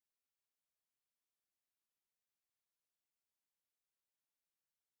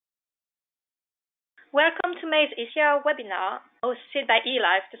Welcome to May's ECR webinar, hosted by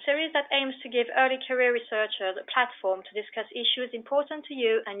eLife, the series that aims to give early career researchers a platform to discuss issues important to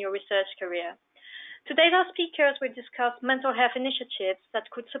you and your research career. Today, our speakers will discuss mental health initiatives that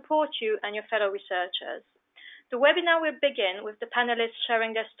could support you and your fellow researchers. The webinar will begin with the panelists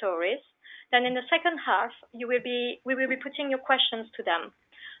sharing their stories. Then in the second half, we will be putting your questions to them.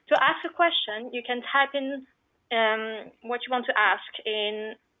 To ask a question, you can type in what you want to ask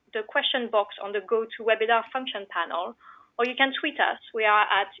in the question box on the GoToWebinar function panel, or you can tweet us. We are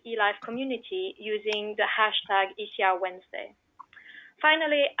at eLife Community using the hashtag ECR Wednesday.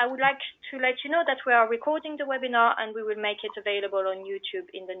 Finally, I would like to let you know that we are recording the webinar and we will make it available on YouTube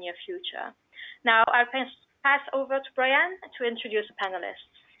in the near future. Now I'll pass over to Brianne to introduce the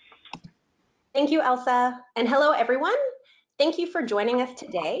panelists. Thank you, Elsa, and hello everyone. Thank you for joining us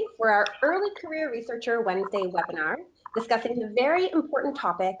today for our Early Career Researcher Wednesday webinar, discussing the very important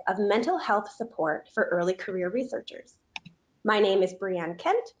topic of mental health support for early career researchers. My name is Brianne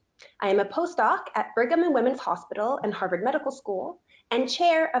Kent. I am a postdoc at Brigham and Women's Hospital and Harvard Medical School and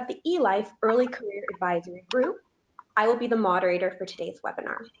chair of the eLife Early Career Advisory Group. I will be the moderator for today's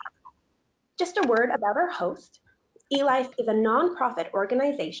webinar. Just a word about our host. eLife is a nonprofit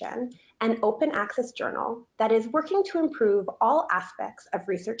organization and open access journal that is working to improve all aspects of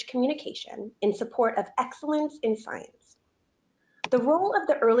research communication in support of excellence in science. The role of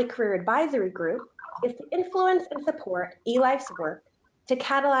the Early Career Advisory Group is to influence and support eLife's work to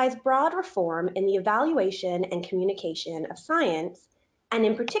catalyze broad reform in the evaluation and communication of science, and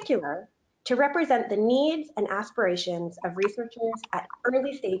in particular, to represent the needs and aspirations of researchers at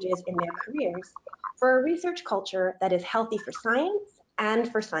early stages in their careers for a research culture that is healthy for science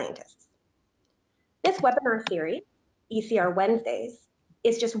and for scientists. This webinar series, ECR Wednesdays,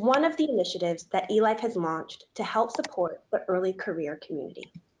 is just one of the initiatives that eLife has launched to help support the early career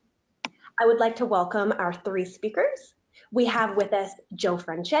community. I would like to welcome our three speakers. We have with us Joe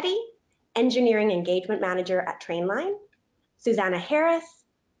Franchetti, Engineering Engagement Manager at Trainline, Susanna Harris,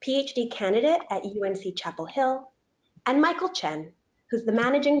 PhD candidate at UNC Chapel Hill, and Michael Chen, who's the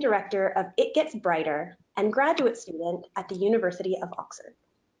Managing Director of It Gets Brighter and graduate student at the University of Oxford.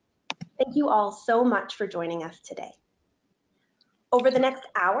 Thank you all so much for joining us today. Over the next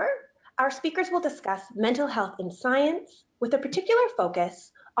hour, our speakers will discuss mental health in science with a particular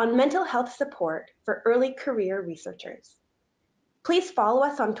focus on mental health support for early career researchers. Please follow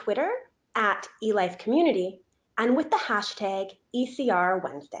us on Twitter at eLife Community and with the hashtag ECR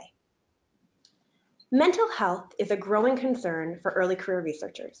Wednesday. Mental health is a growing concern for early career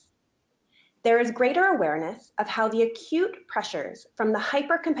researchers. There is greater awareness of how the acute pressures from the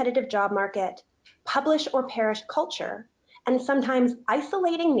hyper-competitive job market, publish or perish culture, and sometimes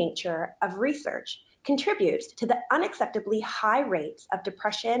isolating nature of research contributes to the unacceptably high rates of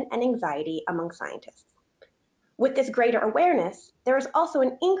depression and anxiety among scientists. With this greater awareness, there is also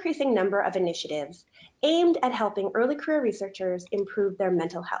an increasing number of initiatives aimed at helping early career researchers improve their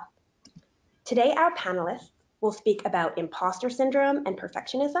mental health. Today, our panelists will speak about imposter syndrome and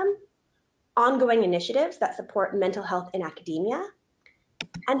perfectionism, ongoing initiatives that support mental health in academia,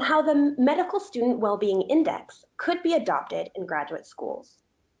 and how the Medical Student Wellbeing Index could be adopted in graduate schools.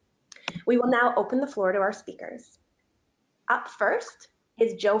 We will now open the floor to our speakers. Up first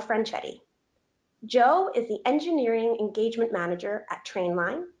is Joe Franchetti. Jo is the Engineering Engagement Manager at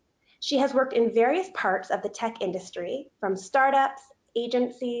Trainline. She has worked in various parts of the tech industry, from startups,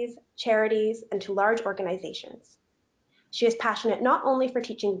 agencies, charities, and to large organizations. She is passionate not only for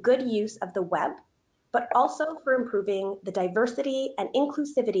teaching good use of the web, but also for improving the diversity and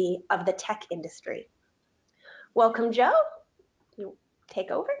inclusivity of the tech industry. Welcome, Jo. You take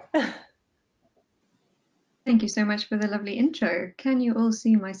over. Thank you so much for the lovely intro. Can you all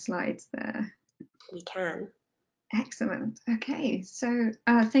see my slides there? We can. Excellent. Okay, so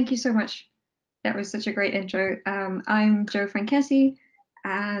thank you so much. That was such a great intro. I'm Jo Franchetti,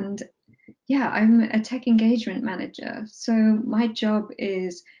 and yeah, I'm a tech engagement manager. So my job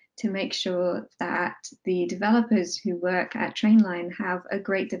is to make sure that the developers who work at Trainline have a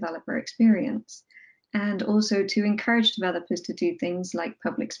great developer experience, and also to encourage developers to do things like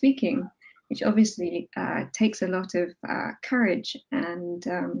public speaking, which obviously takes a lot of courage and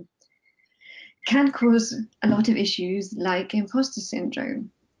can cause a lot of issues like imposter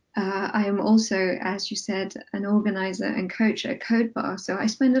syndrome. I am also, as you said, an organizer and coach at CodeBar, so I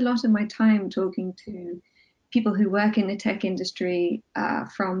spend a lot of my time talking to people who work in the tech industry,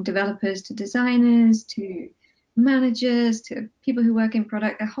 from developers to designers to managers to people who work in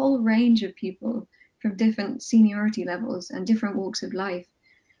product, a whole range of people from different seniority levels and different walks of life.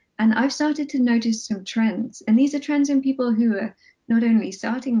 And I've started to notice some trends, and these are trends in people who are not only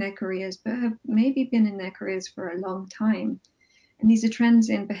starting their careers, but have maybe been in their careers for a long time. And these are trends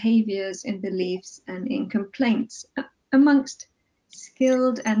in behaviors, in beliefs, and in complaints amongst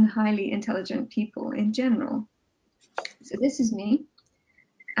skilled and highly intelligent people in general. So this is me.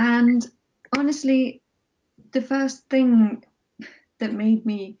 And honestly, the first thing that made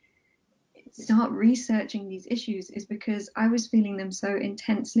me start researching these issues is because I was feeling them so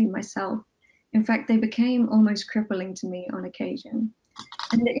intensely myself. In fact, they became almost crippling to me on occasion.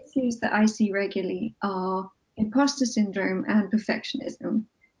 And the issues that I see regularly are imposter syndrome and perfectionism.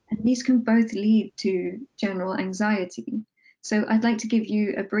 And these can both lead to general anxiety. So I'd like to give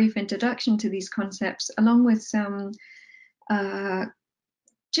you a brief introduction to these concepts, along with some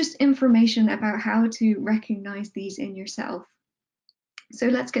just information about how to recognize these in yourself. So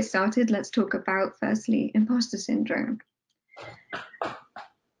let's get started. Let's talk about, firstly, imposter syndrome.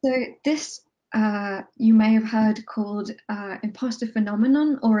 So this you may have heard called imposter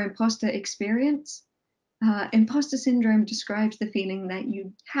phenomenon or imposter experience. Imposter syndrome describes the feeling that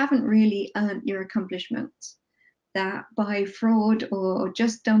you haven't really earned your accomplishments, that by fraud or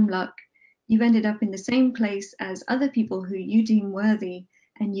just dumb luck, you've ended up in the same place as other people who you deem worthy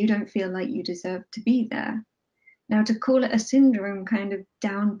and you don't feel like you deserve to be there. Now, to call it a syndrome kind of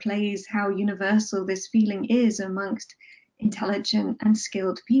downplays how universal this feeling is amongst intelligent and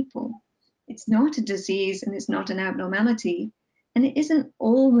skilled people. It's not a disease and it's not an abnormality, and it isn't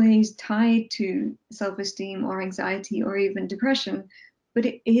always tied to self-esteem or anxiety or even depression, but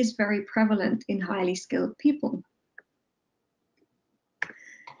it is very prevalent in highly skilled people.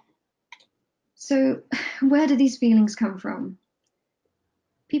 So, where do these feelings come from?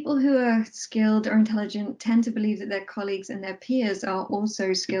 People who are skilled or intelligent tend to believe that their colleagues and their peers are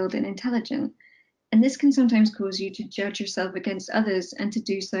also skilled and intelligent. And this can sometimes cause you to judge yourself against others and to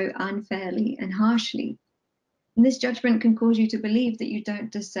do so unfairly and harshly. And this judgment can cause you to believe that you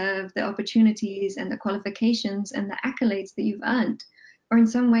don't deserve the opportunities and the qualifications and the accolades that you've earned, or in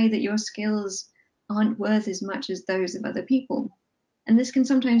some way that your skills aren't worth as much as those of other people. And this can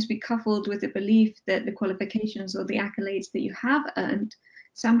sometimes be coupled with the belief that the qualifications or the accolades that you have earned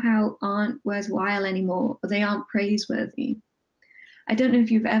somehow aren't worthwhile anymore, or they aren't praiseworthy. I don't know if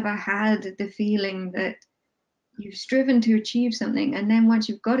you've ever had the feeling that you've striven to achieve something, and then once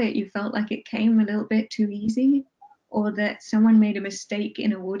you've got it, you felt like it came a little bit too easy, or that someone made a mistake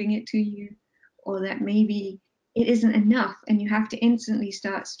in awarding it to you, or that maybe it isn't enough and you have to instantly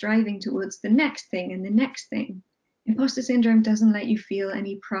start striving towards the next thing and the next thing. Imposter syndrome doesn't let you feel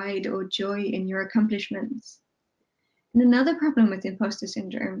any pride or joy in your accomplishments. And another problem with imposter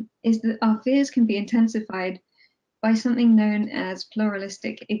syndrome is that our fears can be intensified by something known as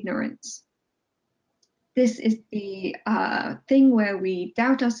pluralistic ignorance. This is the thing where we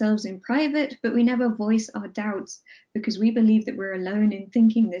doubt ourselves in private, but we never voice our doubts because we believe that we're alone in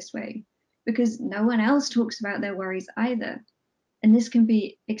thinking this way, because no one else talks about their worries either. And this can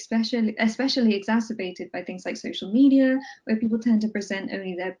be especially exacerbated by things like social media, where people tend to present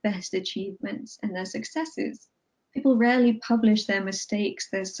only their best achievements and their successes. People rarely publish their mistakes,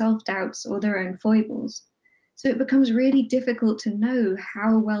 their self-doubts, or their own foibles. So it becomes really difficult to know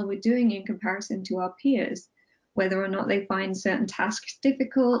how well we're doing in comparison to our peers, whether or not they find certain tasks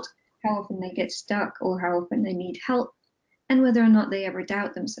difficult, how often they get stuck, or how often they need help, and whether or not they ever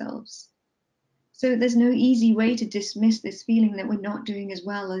doubt themselves. So there's no easy way to dismiss this feeling that we're not doing as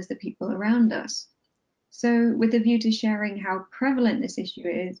well as the people around us. So with a view to sharing how prevalent this issue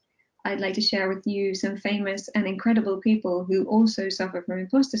is, I'd like to share with you some famous and incredible people who also suffer from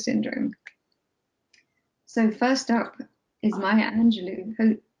imposter syndrome. So first up is Maya Angelou,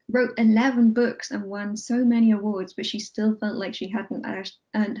 who wrote 11 books and won so many awards, but she still felt like she hadn't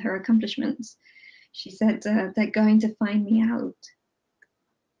earned her accomplishments. She said, they're going to find me out.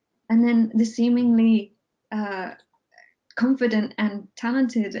 And then the seemingly confident and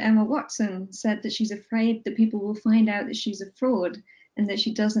talented Emma Watson said that she's afraid that people will find out that she's a fraud and that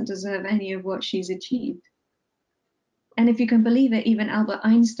she doesn't deserve any of what she's achieved. And if you can believe it, even Albert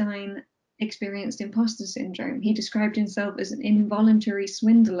Einstein experienced imposter syndrome. He described himself as an involuntary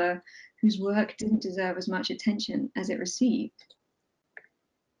swindler whose work didn't deserve as much attention as it received.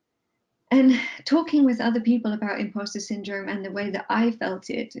 And talking with other people about imposter syndrome and the way that I felt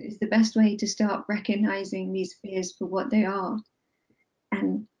it is the best way to start recognizing these fears for what they are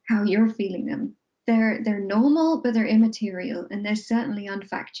and how you're feeling them. They're normal, but they're immaterial, and they're certainly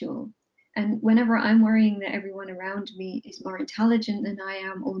unfactual. And whenever I'm worrying that everyone around me is more intelligent than I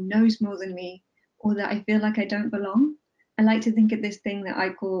am, or knows more than me, or that I feel like I don't belong, I like to think of this thing that I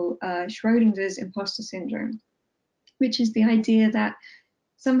call Schrodinger's imposter syndrome, which is the idea that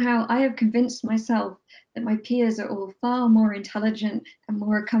Somehow I have convinced myself that my peers are all far more intelligent and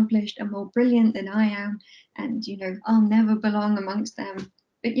more accomplished and more brilliant than I am, and I'll never belong amongst them.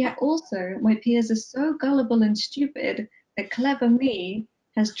 But yet also my peers are so gullible and stupid that clever me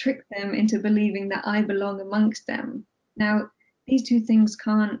has tricked them into believing that I belong amongst them. Now, these two things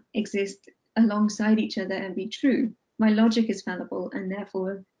can't exist alongside each other and be true. My logic is fallible, and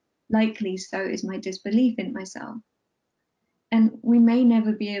therefore likely so is my disbelief in myself. And we may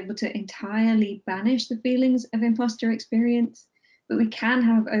never be able to entirely banish the feelings of imposter experience, but we can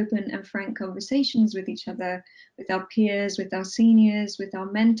have open and frank conversations with each other, with our peers, with our seniors, with our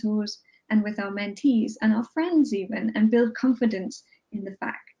mentors, and with our mentees, and our friends even, and build confidence in the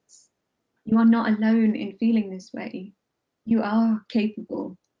facts. You are not alone in feeling this way. You are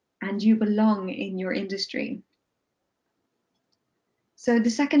capable, and you belong in your industry. So the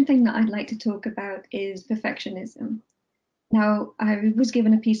second thing that I'd like to talk about is perfectionism. Now, I was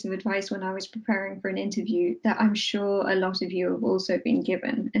given a piece of advice when I was preparing for an interview that I'm sure a lot of you have also been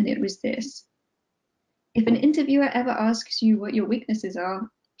given, and it was this. If an interviewer ever asks you what your weaknesses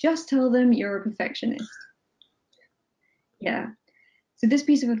are, just tell them you're a perfectionist. Yeah. So this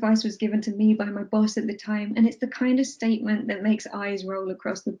piece of advice was given to me by my boss at the time, and it's the kind of statement that makes eyes roll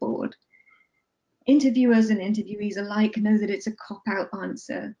across the board. Interviewers and interviewees alike know that it's a cop-out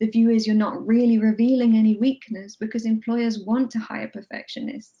answer. The view is you're not really revealing any weakness because employers want to hire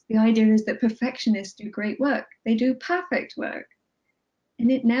perfectionists. The idea is that perfectionists do great work. They do perfect work.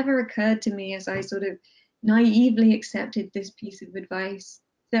 And it never occurred to me as I sort of naively accepted this piece of advice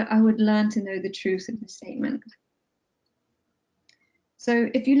that I would learn to know the truth of the statement. So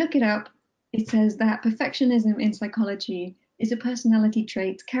if you look it up, it says that perfectionism in psychology is a personality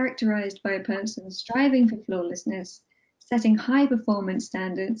trait characterized by a person striving for flawlessness, setting high performance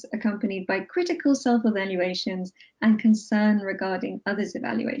standards accompanied by critical self-evaluations and concern regarding others'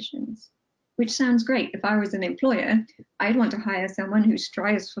 evaluations. Which sounds great. If I was an employer, I'd want to hire someone who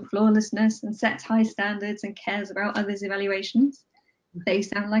strives for flawlessness and sets high standards and cares about others' evaluations. They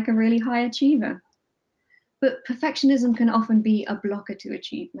sound like a really high achiever. But perfectionism can often be a blocker to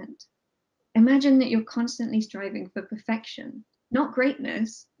achievement. Imagine that you're constantly striving for perfection, not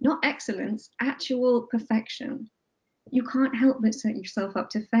greatness, not excellence, actual perfection. You can't help but set yourself up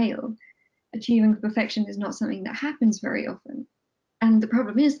to fail. Achieving perfection is not something that happens very often. And the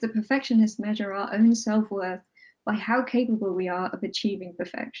problem is that perfectionists measure our own self-worth by how capable we are of achieving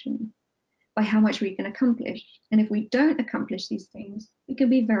perfection, by how much we can accomplish. And if we don't accomplish these things, we can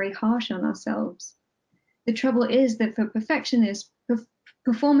be very harsh on ourselves. The trouble is that for perfectionists,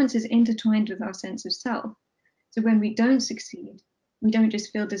 performance is intertwined with our sense of self. So when we don't succeed, we don't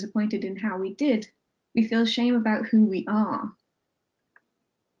just feel disappointed in how we did, we feel shame about who we are.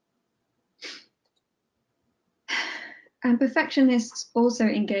 And perfectionists also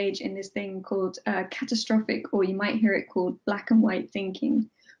engage in this thing called catastrophic, or you might hear it called black and white thinking,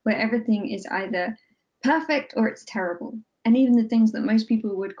 where everything is either perfect or it's terrible. And even the things that most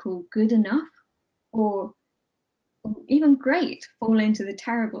people would call good enough or even great fall into the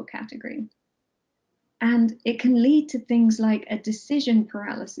terrible category. And it can lead to things like a decision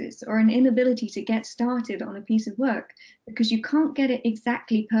paralysis or an inability to get started on a piece of work because you can't get it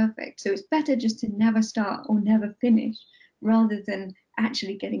exactly perfect. So it's better just to never start or never finish rather than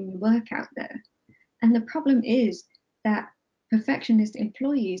actually getting the work out there. And the problem is that perfectionist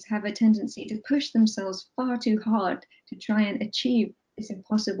employees have a tendency to push themselves far too hard to try and achieve this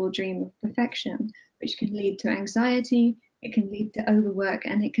impossible dream of perfection, which can lead to anxiety, it can lead to overwork,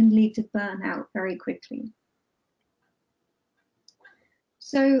 and it can lead to burnout very quickly.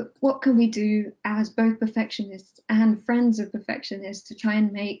 So what can we do as both perfectionists and friends of perfectionists to try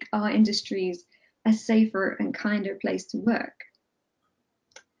and make our industries a safer and kinder place to work?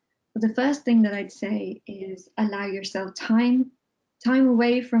 Well, the first thing that I'd say is allow yourself time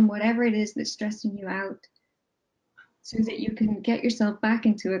away from whatever it is that's stressing you out so that you can get yourself back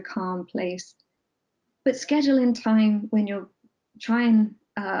into a calm place. But schedule in time when you'll try and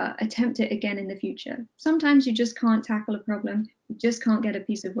attempt it again in the future. Sometimes you just can't tackle a problem, you just can't get a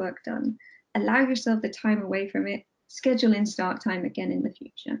piece of work done. Allow yourself the time away from it, schedule in start time again in the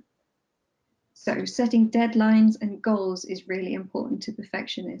future. So setting deadlines and goals is really important to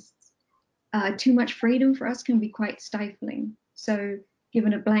perfectionists. Too much freedom for us can be quite stifling. So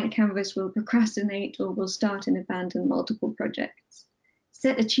given a blank canvas, we'll procrastinate or we'll start and abandon multiple projects.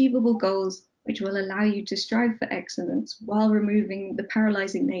 Set achievable goals which will allow you to strive for excellence while removing the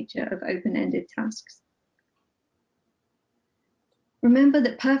paralyzing nature of open-ended tasks. Remember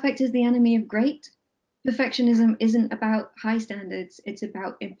that perfect is the enemy of great. Perfectionism isn't about high standards, it's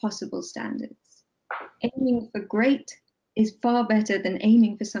about impossible standards. Aiming for great is far better than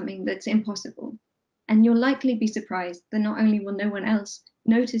aiming for something that's impossible. And you'll likely be surprised that not only will no one else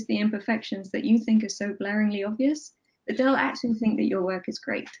notice the imperfections that you think are so glaringly obvious, but they'll actually think that your work is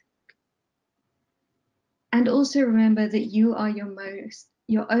great. And also remember that you are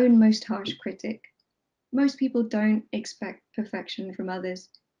your own most harsh critic. Most people don't expect perfection from others.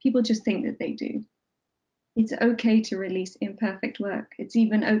 People just think that they do. It's okay to release imperfect work. It's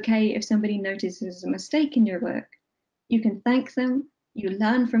even okay if somebody notices a mistake in your work. You can thank them, you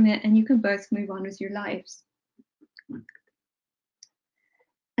learn from it, and you can both move on with your lives.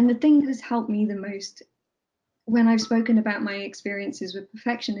 And the thing that has helped me the most when I've spoken about my experiences with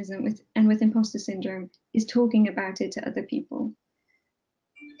perfectionism and with imposter syndrome is talking about it to other people.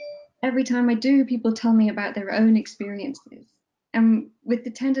 Every time I do, people tell me about their own experiences. And with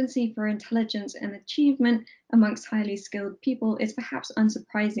the tendency for intelligence and achievement amongst highly skilled people, it's perhaps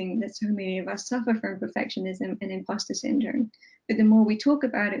unsurprising that so many of us suffer from perfectionism and imposter syndrome. But the more we talk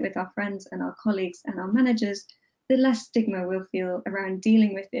about it with our friends and our colleagues and our managers, the less stigma we'll feel around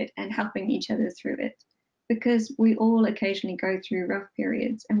dealing with it and helping each other through it. Because we all occasionally go through rough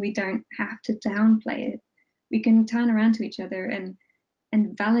periods and we don't have to downplay it. We can turn around to each other and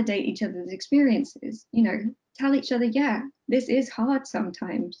validate each other's experiences. You know, tell each other, yeah, this is hard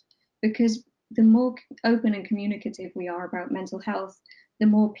sometimes, because the more open and communicative we are about mental health, the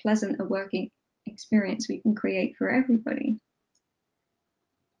more pleasant a working experience we can create for everybody.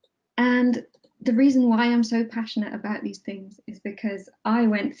 And the reason why I'm so passionate about these things is because I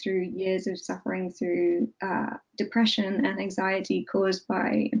went through years of suffering through depression and anxiety caused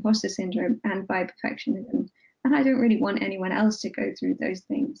by imposter syndrome and by perfectionism. And I don't really want anyone else to go through those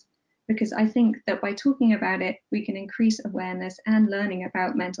things, because I think that by talking about it, we can increase awareness and learning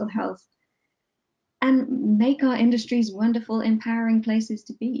about mental health and make our industries wonderful, empowering places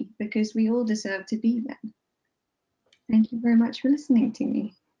to be, because we all deserve to be there. Thank you very much for listening to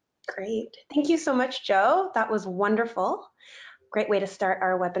me. Great. Thank you so much, Jo. That was wonderful. Great way to start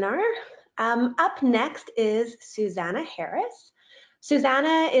our webinar. Up next is Susanna Harris.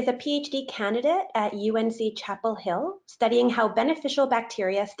 Susanna is a PhD candidate at UNC Chapel Hill, studying how beneficial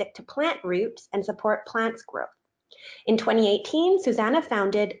bacteria stick to plant roots and support plants' growth. In 2018, Susanna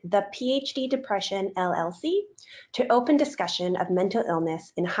founded the PhD Depression LLC to open discussion of mental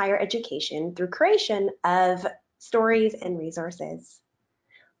illness in higher education through creation of stories and resources.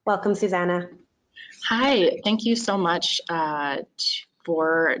 Welcome, Susanna. Hi, thank you so much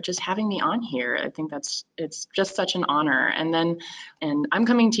for just having me on here. I think it's just such an honor. And I'm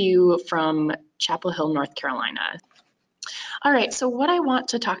coming to you from Chapel Hill, North Carolina. All right, so what I want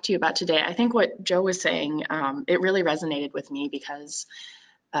to talk to you about today, I think what Jo was saying, it really resonated with me because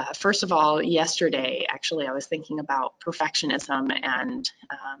first of all, yesterday, actually, I was thinking about perfectionism and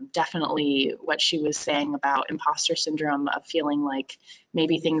definitely what she was saying about imposter syndrome, of feeling like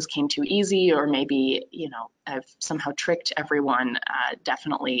maybe things came too easy, or maybe, you know, I've somehow tricked everyone.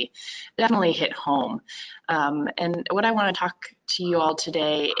 Definitely hit home. And what I want to talk to you all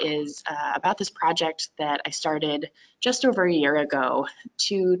today is about this project that I started just over a year ago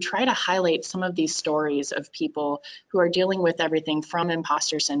to try to highlight some of these stories of people who are dealing with everything from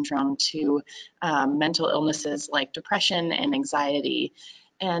imposter syndrome to mental illnesses like depression and anxiety.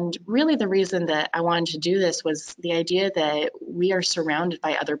 And really the reason that I wanted to do this was the idea that we are surrounded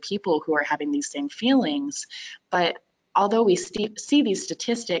by other people who are having these same feelings, but although we see these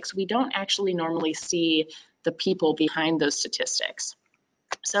statistics, we don't actually normally see the people behind those statistics.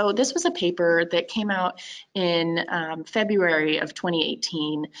 So this was a paper that came out in February of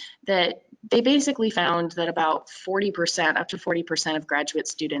 2018 that they basically found that about 40%, up to 40% of graduate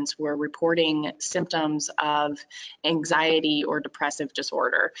students were reporting symptoms of anxiety or depressive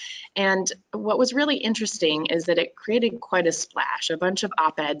disorder. And what was really interesting is that it created quite a splash. A bunch of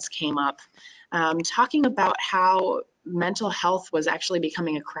op-eds came up talking about how mental health was actually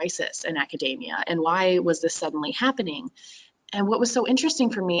becoming a crisis in academia, and why was this suddenly happening. And what was so interesting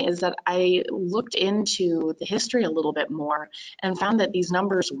for me is that I looked into the history a little bit more and found that these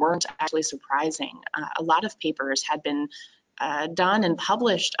numbers weren't actually surprising. A lot of papers had been done and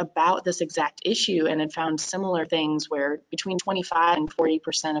published about this exact issue, and had found similar things where between 25 and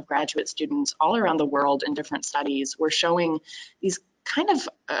 40% of graduate students all around the world in different studies were showing these kind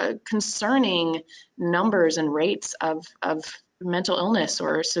of concerning numbers and rates of mental illness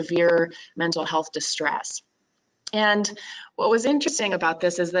or severe mental health distress. And what was interesting about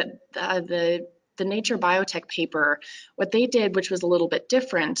this is that the Nature Biotech paper, what they did, which was a little bit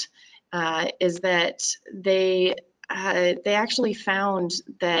different, is that they actually found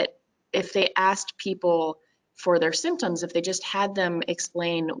that if they asked people for their symptoms, if they just had them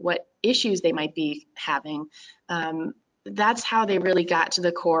explain what issues they might be having, that's how they really got to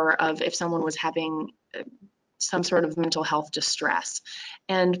the core of if someone was having some sort of mental health distress.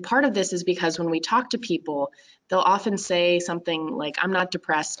 And part of this is because when we talk to people, they'll often say something like, I'm not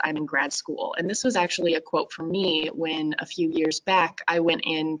depressed, I'm in grad school. And this was actually a quote from me when a few years back I went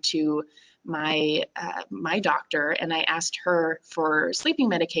into my doctor and I asked her for sleeping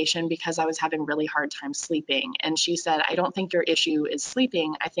medication because I was having really hard time sleeping. And she said, I don't think your issue is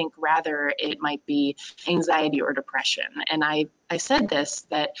sleeping. I think rather it might be anxiety or depression. And I said this,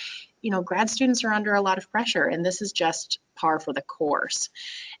 that grad students are under a lot of pressure, and this is just par for the course.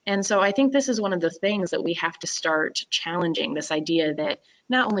 And so I think this is one of the things that we have to start challenging, this idea that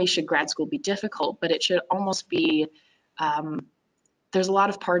not only should grad school be difficult, but it should almost be, there's a lot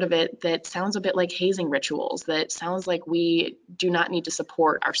of part of it that sounds a bit like hazing rituals, that sounds like we do not need to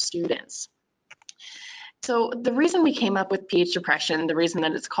support our students. So the reason we came up with PH Depression, the reason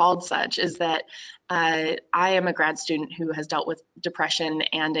that it's called such, is that I am a grad student who has dealt with depression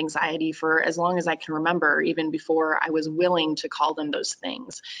and anxiety for as long as I can remember, even before I was willing to call them those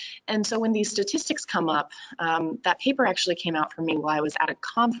things. And so when these statistics come up, that paper actually came out for me while I was at a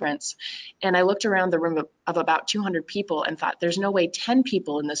conference, and I looked around the room of about 200 people and thought, there's no way 10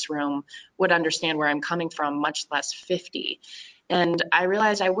 people in this room would understand where I'm coming from, much less 50. And I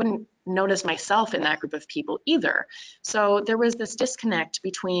realized I wouldn't notice myself in that group of people either. So there was this disconnect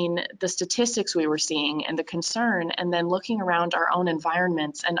between the statistics we were seeing and the concern, and then looking around our own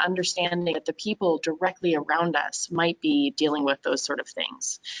environments and understanding that the people directly around us might be dealing with those sort of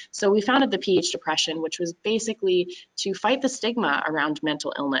things. So we founded the PH Depression, which was basically to fight the stigma around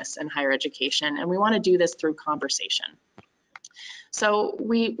mental illness in higher education, and we want to do this through conversation. So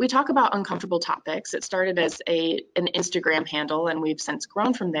we talk about uncomfortable topics. It started as an Instagram handle, and we've since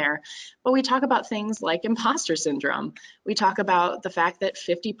grown from there. But we talk about things like imposter syndrome. We talk about the fact that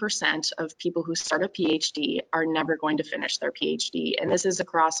 50% of people who start a PhD are never going to finish their PhD. And this is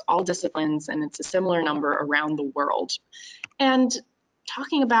across all disciplines, and it's a similar number around the world. And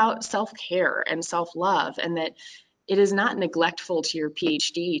talking about self-care and self-love, and that it is not neglectful to your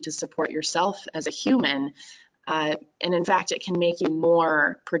PhD to support yourself as a human. And in fact, it can make you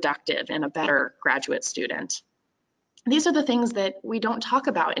more productive and a better graduate student. These are the things that we don't talk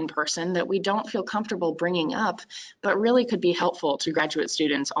about in person, that we don't feel comfortable bringing up, but really could be helpful to graduate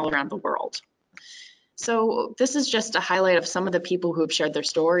students all around the world. So this is just a highlight of some of the people who have shared their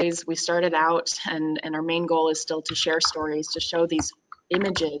stories. We started out, and our main goal is still to share stories, to show these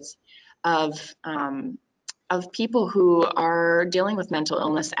images of people who are dealing with mental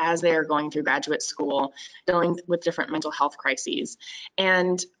illness as they are going through graduate school, dealing with different mental health crises.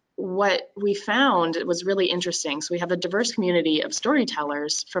 And what we found was really interesting. So we have a diverse community of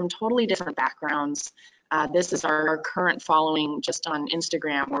storytellers from totally different backgrounds. This is our current following just on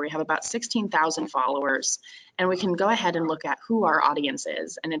Instagram, where we have about 16,000 followers. And we can go ahead and look at who our audience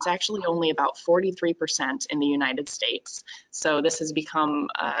is. And it's actually only about 43% in the United States. So this has become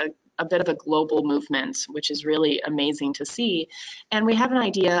a bit of a global movement, which is really amazing to see. And we have an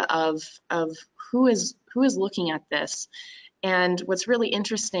idea of who is looking at this. And what's really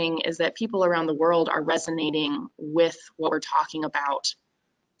interesting is that people around the world are resonating with what we're talking about,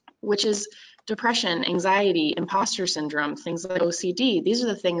 which is depression, anxiety, imposter syndrome, things like OCD. These are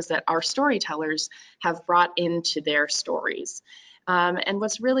the things that our storytellers have brought into their stories. And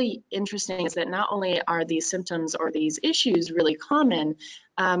what's really interesting is that not only are these symptoms or these issues really common,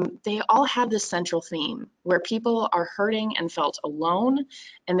 they all have this central theme where people are hurting and felt alone,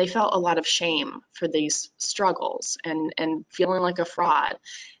 and they felt a lot of shame for these struggles and feeling like a fraud.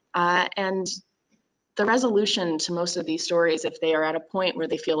 And the resolution to most of these stories, if they are at a point where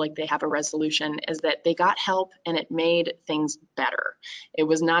they feel like they have a resolution, is that they got help and it made things better. It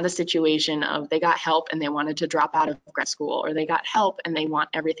was not a situation of they got help and they wanted to drop out of grad school, or they got help and they want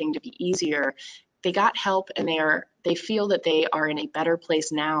everything to be easier. They got help and they feel that they are in a better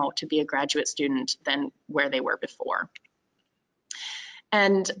place now to be a graduate student than where they were before.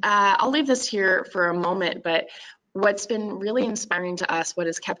 And I'll leave this here for a moment, but what's been really inspiring to us, what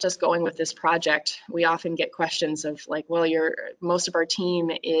has kept us going with this project, we often get questions of like, well, most of our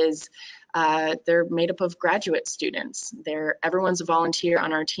team is, they're made up of graduate students. Everyone's a volunteer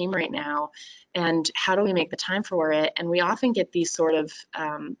on our team right now. And how do we make the time for it? And we often get these sort of,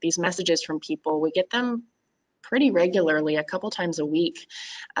 these messages from people. We get them pretty regularly, a couple times a week,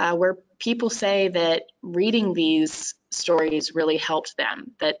 where people say that reading these stories really helped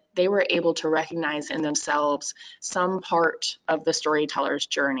them, that they were able to recognize in themselves some part of the storyteller's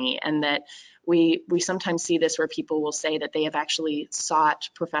journey, and that we sometimes see this where people will say that they have actually sought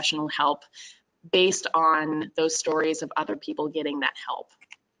professional help based on those stories of other people getting that help.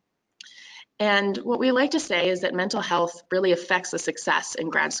 And what we like to say is that mental health really affects the success in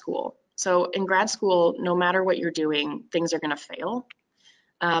grad school. So in grad school, no matter what you're doing, things are going to fail,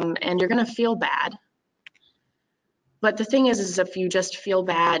 and you're going to feel bad. But the thing is if you just feel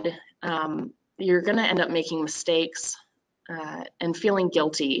bad, you're going to end up making mistakes and feeling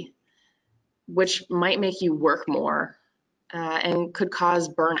guilty, which might make you work more and could cause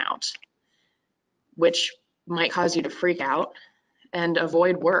burnout, which might cause you to freak out and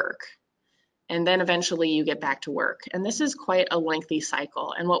avoid work. And then eventually you get back to work. And this is quite a lengthy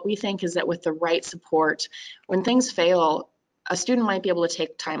cycle. And what we think is that with the right support, when things fail, a student might be able to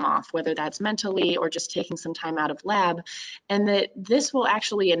take time off, whether that's mentally or just taking some time out of lab, and that this will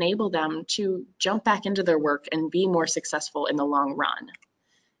actually enable them to jump back into their work and be more successful in the long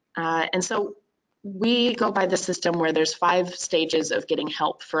run. And so we go by the system where there's 5 stages of getting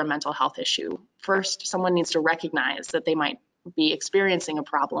help for a mental health issue. First, someone needs to recognize that they might be experiencing a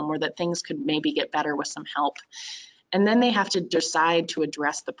problem or that things could maybe get better with some help. And then they have to decide to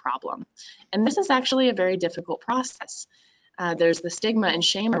address the problem. And this is actually a very difficult process. There's the stigma and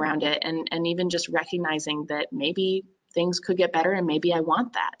shame around it, and even just recognizing that maybe things could get better and maybe I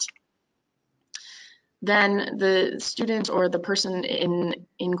want that. Then the student or the person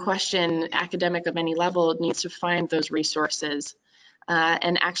in question, academic of any level, needs to find those resources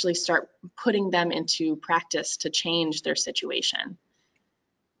and actually start putting them into practice to change their situation.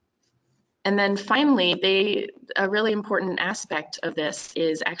 And then finally, a really important aspect of this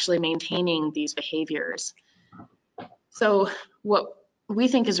is actually maintaining these behaviors. So what we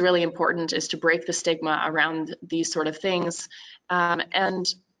think is really important is to break the stigma around these sort of things.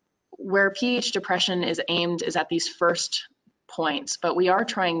 And where PH depression is aimed is at these first points, but we are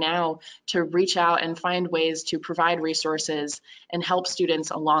trying now to reach out and find ways to provide resources and help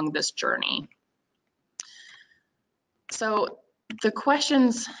students along this journey. So the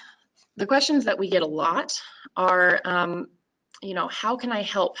questions that we get a lot are, you know, how can I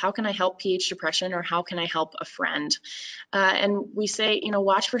help? How can I help PH depression, or how can I help a friend? And we say, you know,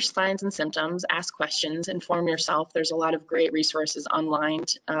 watch for signs and symptoms, ask questions, inform yourself. There's a lot of great resources online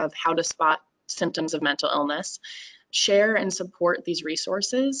of how to spot symptoms of mental illness. Share and support these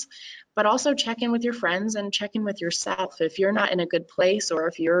resources, but also check in with your friends and check in with yourself. If you're not in a good place, or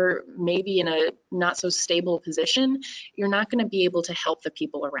if you're maybe in a not so stable position, you're not going to be able to help the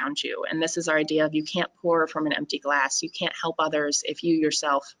people around you. And this is our idea of you can't pour from an empty glass. You can't help others if you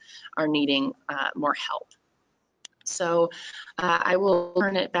yourself are needing more help. So I will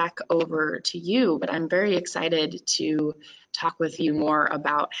turn it back over to you, but I'm very excited to talk with you more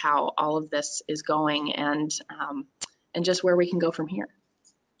about how all of this is going and just where we can go from here.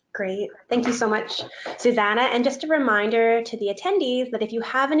 Great. Thank you so much, Susanna. And just a reminder to the attendees that if you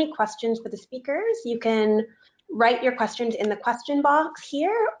have any questions for the speakers, you can write your questions in the question box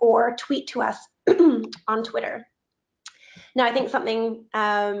here or tweet to us on Twitter. Now, I think something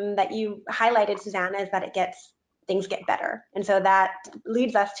that you highlighted, Susanna, is that things get better. And so that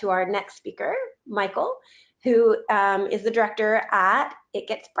leads us to our next speaker, Michael, who is the director at It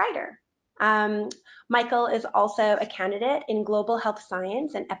Gets Brighter. Michael is also a candidate in global health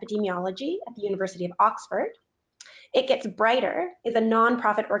science and epidemiology at the University of Oxford. It Gets Brighter is a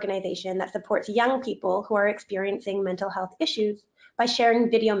nonprofit organization that supports young people who are experiencing mental health issues by sharing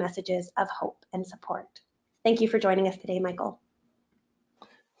video messages of hope and support. Thank you for joining us today, Michael.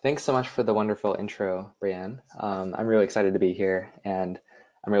 Thanks so much for the wonderful intro, Brianne. I'm really excited to be here, and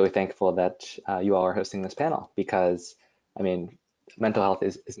I'm really thankful that you all are hosting this panel because, I mean, mental health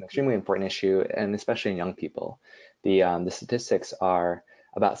is an extremely important issue, and especially in young people. The statistics are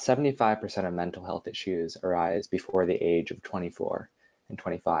about 75% of mental health issues arise before the age of 24 and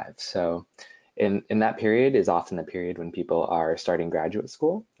 25. So in that period is often the period when people are starting graduate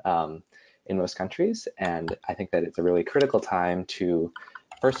school in most countries, and I think that it's a really critical time to,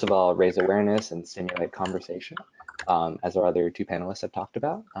 first of all, raise awareness and stimulate conversation, as our other 2 panelists have talked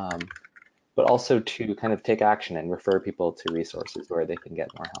about, but also to kind of take action and refer people to resources where they can get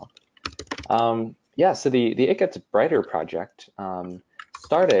more help. Yeah, so the It Gets Brighter project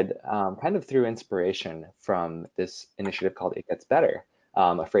started kind of through inspiration from this initiative called It Gets Better,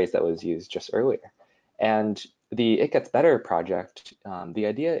 a phrase that was used just earlier. And the It Gets Better project, the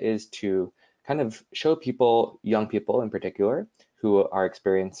idea is to kind of show people, young people in particular, who are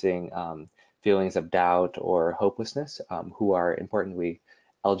experiencing feelings of doubt or hopelessness, who are importantly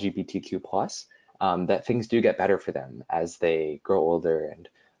LGBTQ+, that things do get better for them as they grow older and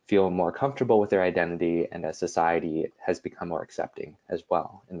feel more comfortable with their identity, and as society has become more accepting as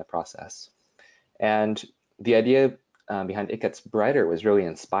well in the process. And the idea behind It Gets Brighter was really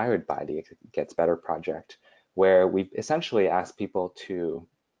inspired by the It Gets Better project, where we've essentially asked people to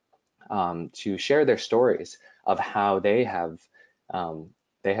to share their stories of how they have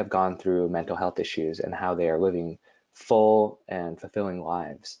gone through mental health issues and how they are living full and fulfilling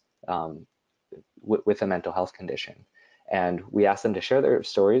lives with a mental health condition. And we ask them to share their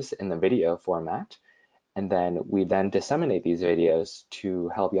stories in the video format, and then we disseminate these videos to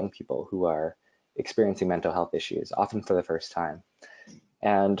help young people who are experiencing mental health issues, often for the first time.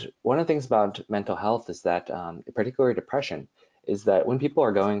 And one of the things about mental health is that, particularly depression, is that when people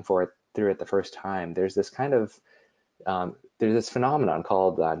are going through it the first time, there's this kind of, there's this phenomenon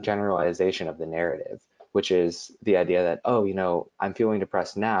called generalization of the narrative, which is the idea that, oh, I'm feeling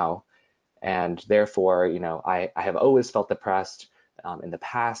depressed now, and therefore, I have always felt depressed in the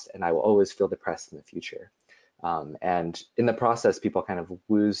past, and I will always feel depressed in the future. And in the process, people kind of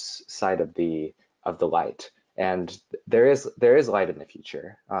lose sight of the light. And there is light in the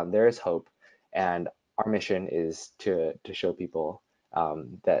future. There is hope, and our mission is to show people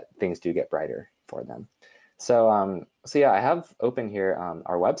that things do get brighter for them. So yeah, I have open here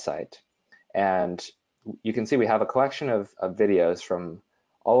our website, and you can see we have a collection of videos from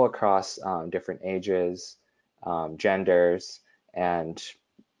all across different ages, genders, and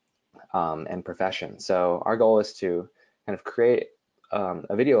professions. So our goal is to kind of create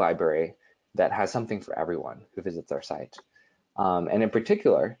a video library that has something for everyone who visits our site. And in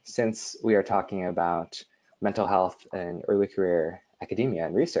particular, since we are talking about mental health and early career academia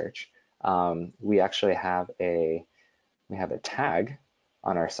and research, we actually have a tag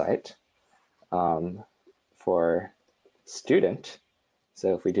on our site for student.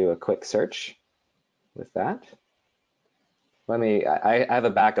 So if we do a quick search with that, I have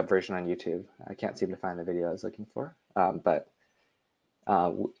a backup version on YouTube. I can't seem to find the video I was looking for, but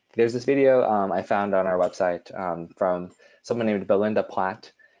there's this video I found on our website from someone named Belinda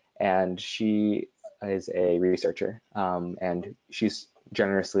Platt, and she is a researcher, and she's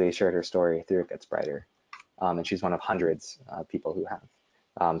generously shared her story through It Gets Brighter, and she's one of hundreds of people who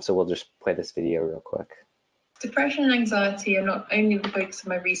have. So we'll just play this video real quick. Depression and anxiety are not only the focus of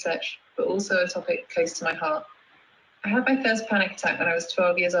my research, but also a topic close to my heart. I had my first panic attack when I was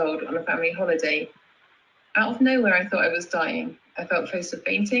 12 years old on a family holiday. Out of nowhere, I thought I was dying. I felt close to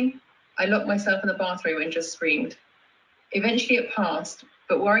fainting. I locked myself in the bathroom and just screamed. Eventually it passed,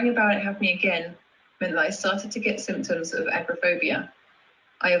 but worrying about it happening again meant that I started to get symptoms of agoraphobia.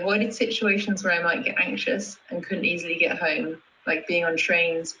 I avoided situations where I might get anxious and couldn't easily get home, like being on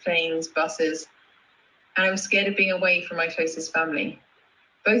trains, planes, buses, and I was scared of being away from my closest family,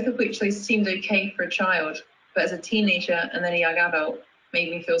 both of which seemed okay for a child, but as a teenager and then a young adult, made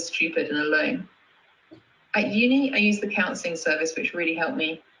me feel stupid and alone. At uni, I used the counselling service, which really helped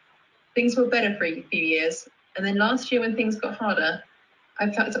me. Things were better for a few years, and then last year when things got harder, I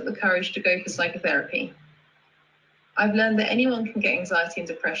plucked up the courage to go for psychotherapy. I've learned that anyone can get anxiety and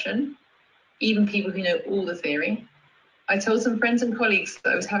depression, even people who know all the theory. I told some friends and colleagues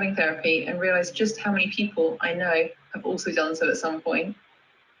that I was having therapy and realised just how many people I know have also done so at some point.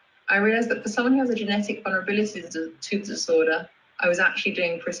 I realised that for someone who has a genetic vulnerability to the disorder, I was actually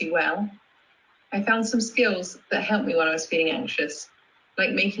doing pretty well. I found some skills that helped me when I was feeling anxious,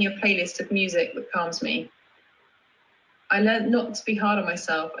 like making a playlist of music that calms me. I learned not to be hard on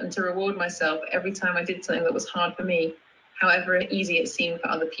myself and to reward myself every time I did something that was hard for me, however easy it seemed for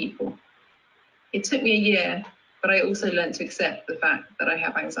other people. It took me a year, but I also learned to accept the fact that I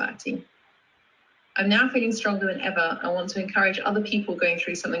have anxiety. I'm now feeling stronger than ever and want to encourage other people going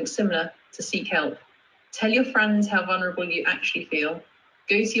through something similar to seek help. Tell your friends how vulnerable you actually feel.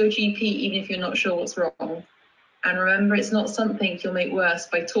 Go to your GP even if you're not sure what's wrong. And remember, it's not something you'll make worse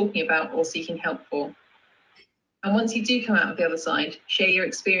by talking about or seeking help for. And once you do come out of the other side, share your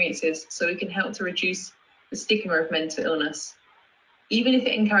experiences so we can help to reduce the stigma of mental illness. Even if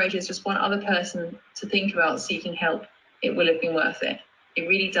it encourages just one other person to think about seeking help, it will have been worth it. It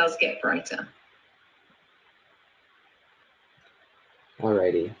really does get brighter.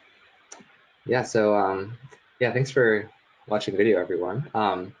 Alrighty. Yeah, so yeah, thanks for watching the video, everyone.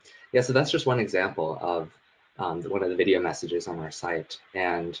 Yeah, so that's just one example of one of the video messages on our site.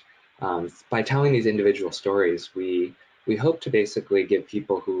 And by telling these individual stories, we hope to basically give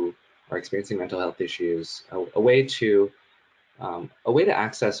people who are experiencing mental health issues a way to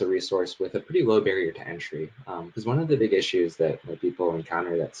access a resource with a pretty low barrier to entry. Because one of the big issues that people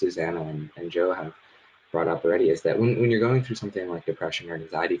encounter that Susanna and Joe have brought up already is that when you're going through something like depression or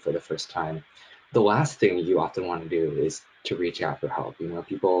anxiety for the first time, the last thing you often want to do is to reach out for help.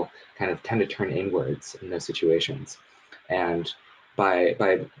 People kind of tend to turn inwards in those situations. And by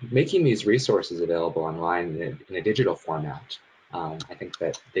making these resources available online in a digital format, I think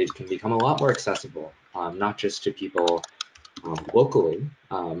that they can become a lot more accessible, not just to people locally,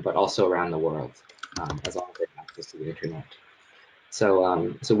 but also around the world, as long as they have access to the internet.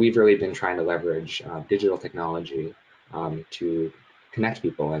 So, so we've really been trying to leverage digital technology to connect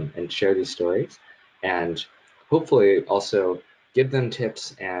people and share these stories, and hopefully also give them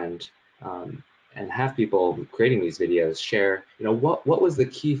tips and have people creating these videos share, what was the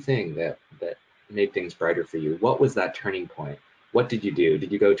key thing that made things brighter for you? What was that turning point? What did you do?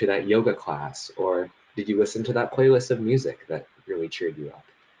 Did you go to that yoga class, or did you listen to that playlist of music that really cheered you up?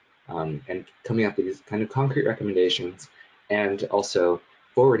 And coming up with these kind of concrete recommendations, and also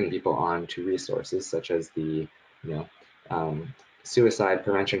forwarding people on to resources such as the suicide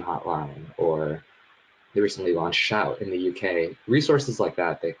prevention hotline, or the recently launched Shout in the UK. Resources like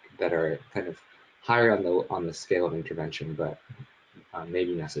that that are kind of higher on the scale of intervention, but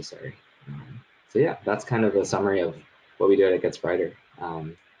maybe necessary. So yeah, that's kind of a summary of what we do at It Gets Brighter.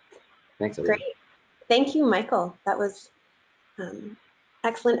 Thanks, everyone. Great. Thank you, Michael. That was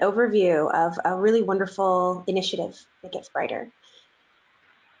excellent overview of a really wonderful initiative that gets brighter.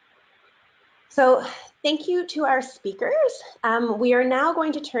 So thank you to our speakers. We are now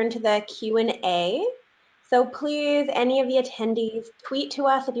going to turn to the Q&A. So please, any of the attendees, tweet to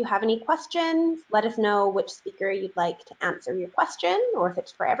us if you have any questions. Let us know which speaker you'd like to answer your question, or if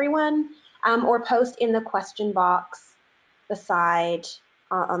it's for everyone, or post in the question box beside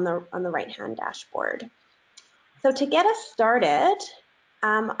on the right-hand dashboard. So to get us started,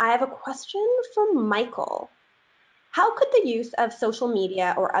 I have a question from Michael. How could the use of social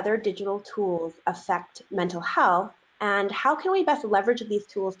media or other digital tools affect mental health, and how can we best leverage these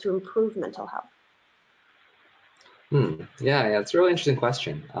tools to improve mental health? Yeah, it's a really interesting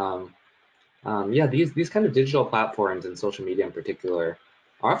question. Yeah, these kind of digital platforms and social media in particular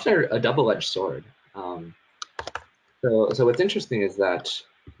are often a double-edged sword. So what's interesting is that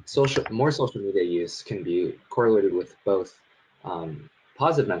more social media use can be correlated with both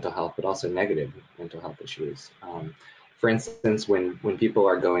positive mental health, but also negative mental health issues. For instance, when people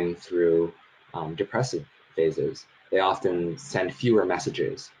are going through depressive phases, they often send fewer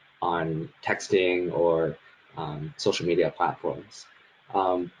messages on texting or social media platforms.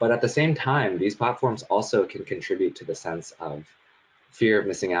 But at the same time, these platforms also can contribute to the sense of fear of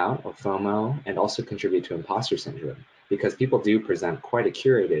missing out, or FOMO, and also contribute to imposter syndrome, because people do present quite a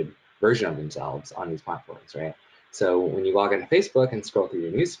curated version of themselves on these platforms, right? So when you log into Facebook and scroll through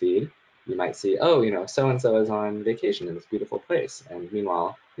your newsfeed, you might see, oh, so-and-so is on vacation in this beautiful place. And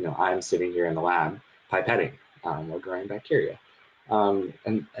meanwhile, I'm sitting here in the lab pipetting or growing bacteria.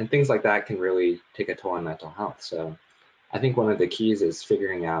 And things like that can really take a toll on mental health. So I think one of the keys is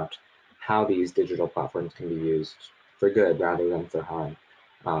figuring out how these digital platforms can be used for good rather than for harm.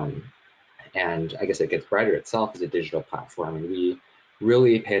 And I guess It Gets Brighter itself is a digital platform, and we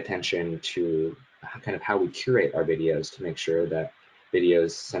really pay attention to kind of how we curate our videos to make sure that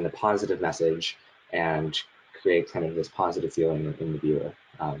videos send a positive message and create kind of this positive feeling in the viewer.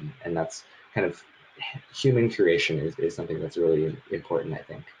 And that's kind of human curation is something that's really important, I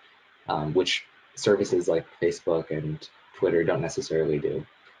think, which services like Facebook and Twitter don't necessarily do.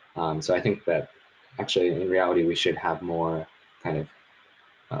 So I think that actually in reality we should have more kind of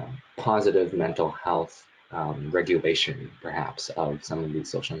positive mental health regulation, perhaps, of some of these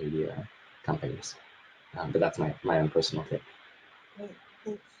social media companies. But that's my own personal take. Great,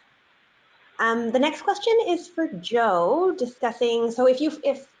 thanks. The next question is for Joe, discussing, so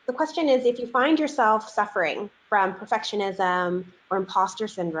if the question is, if you find yourself suffering from perfectionism or imposter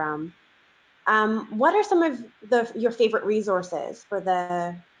syndrome, what are some of your favorite resources for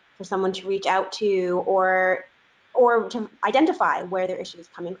someone to reach out to, or to identify where their issue is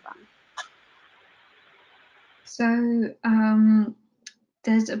coming from? So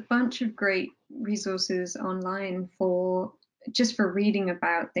there's a bunch of great resources online for reading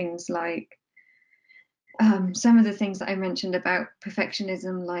about things like some of the things that I mentioned about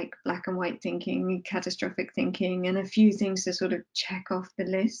perfectionism, like black and white thinking, catastrophic thinking, and a few things to sort of check off the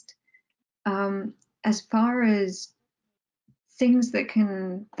list. As far as things that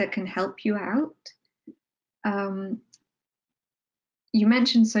can help you out, you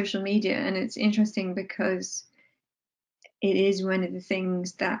mentioned social media, and it's interesting because it is one of the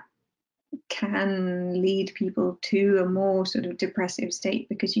things that can lead people to a more sort of depressive state,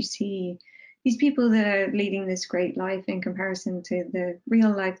 because you see these people that are leading this great life in comparison to the real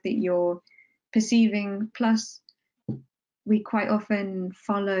life that you're perceiving. Plus, we quite often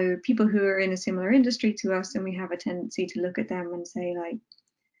follow people who are in a similar industry to us, and we have a tendency to look at them and say, like,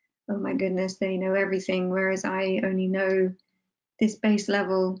 oh my goodness, they know everything, whereas I only know this base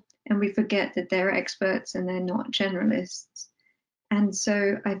level, and we forget that they're experts and they're not generalists. And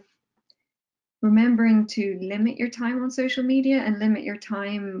so remembering to limit your time on social media and limit your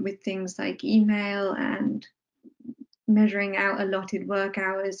time with things like email and measuring out allotted work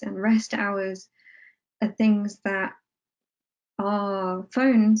hours and rest hours are things that our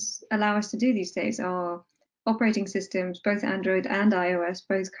phones allow us to do these days. Our operating systems, both Android and iOS,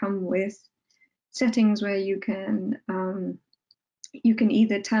 both come with settings where you can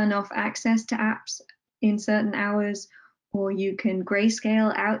either turn off access to apps in certain hours, or you can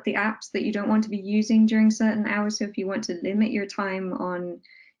grayscale out the apps that you don't want to be using during certain hours. So if you want to limit your time on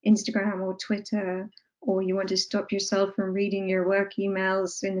Instagram or Twitter, or you want to stop yourself from reading your work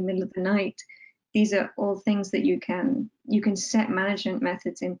emails in the middle of the night, these are all things that you can set management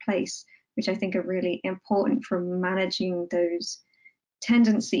methods in place, which I think are really important for managing those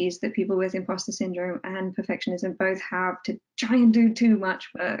tendencies that people with imposter syndrome and perfectionism both have to try and do too much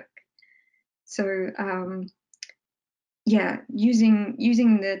work. So yeah, using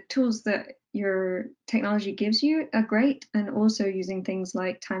the tools that your technology gives you are great, and also using things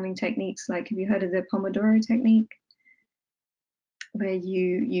like timing techniques. Like, have you heard of the Pomodoro technique, where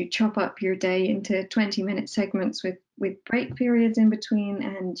you chop up your day into 20-minute segments with break periods in between,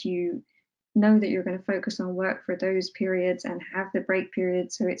 and you know that you're going to focus on work for those periods and have the break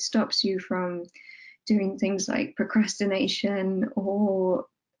periods, so it stops you from doing things like procrastination or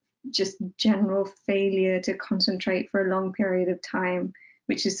just general failure to concentrate for a long period of time,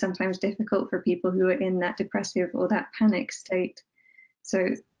 which is sometimes difficult for people who are in that depressive or that panic state. So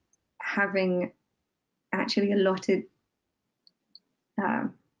having actually allotted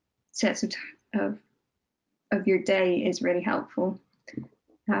sets of your day is really helpful.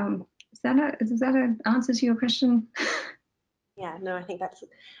 Does that answer to your question? Yeah, no, I think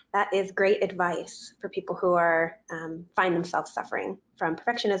that is great advice for people who are find themselves suffering from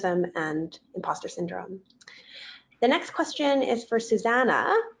perfectionism and imposter syndrome. The next question is for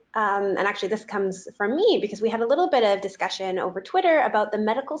Susanna, and actually this comes from me because we had a little bit of discussion over Twitter about the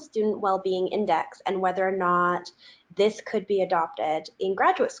Medical Student Wellbeing Index and whether or not this could be adopted in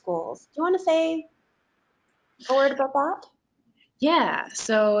graduate schools. Do you want to say a word about that? Yeah,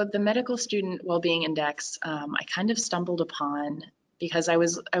 so the Medical Student Wellbeing Index, I kind of stumbled upon because I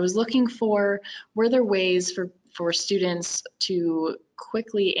was looking for, were there ways for students to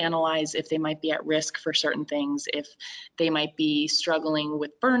quickly analyze if they might be at risk for certain things, if they might be struggling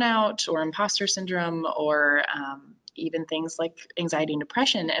with burnout or imposter syndrome, or even things like anxiety and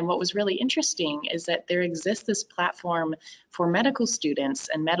depression. And what was really interesting is that there exists this platform for medical students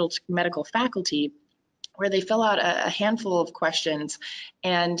and medical faculty where they fill out a handful of questions,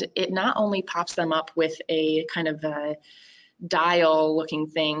 and it not only pops them up with a kind of a dial looking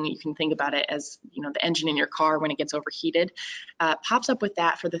thing, you can think about it as, you know, the engine in your car when it gets overheated, pops up with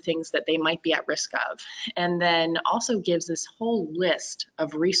that for the things that they might be at risk of, and then also gives this whole list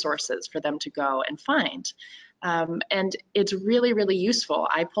of resources for them to go and find. And it's really, really useful.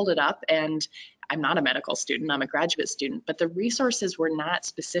 I pulled it up, and I'm not a medical student, I'm a graduate student, but the resources were not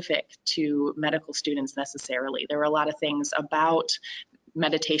specific to medical students necessarily. There were a lot of things about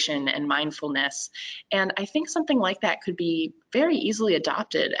meditation and mindfulness. And I think something like that could be very easily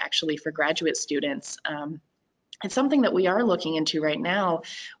adopted actually for graduate students. It's something that we are looking into right now,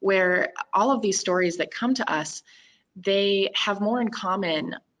 where all of these stories that come to us, they have more in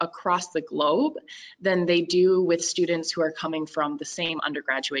common across the globe than they do with students who are coming from the same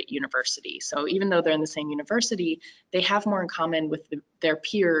undergraduate university. So even though they're in the same university, they have more in common with their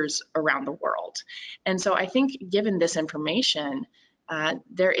peers around the world. And so I think given this information,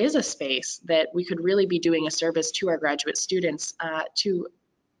 there is a space that we could really be doing a service to our graduate students to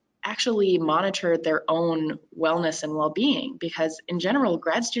actually monitor their own wellness and well-being, because in general,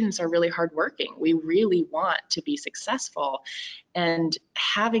 grad students are really hardworking. We really want to be successful, and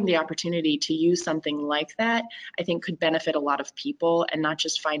having the opportunity to use something like that, I think, could benefit a lot of people, and not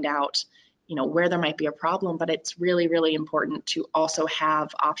just find out, you know, where there might be a problem, but it's really, really important to also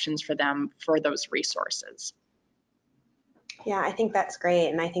have options for them for those resources. Yeah, I think that's great,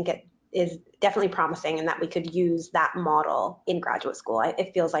 and I think it is definitely promising, and that we could use that model in graduate school.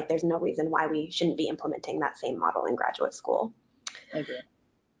 It feels like there's no reason why we shouldn't be implementing that same model in graduate school. I agree.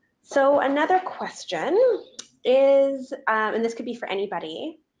 So another question is, and this could be for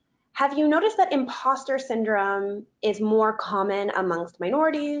anybody, have you noticed that imposter syndrome is more common amongst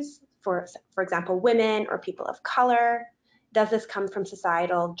minorities, for example, women or people of color? Does this come from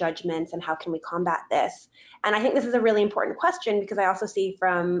societal judgments, and how can we combat this? And I think this is a really important question, because I also see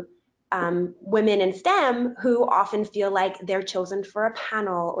from women in STEM who often feel like they're chosen for a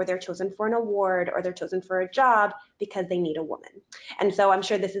panel, or they're chosen for an award, or they're chosen for a job because they need a woman. And so I'm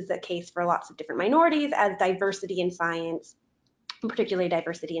sure this is the case for lots of different minorities, as diversity in science and particularly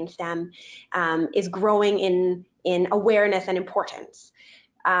diversity in STEM, is growing in awareness and importance.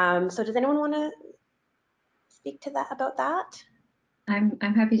 So does anyone want to speak to that about that? I'm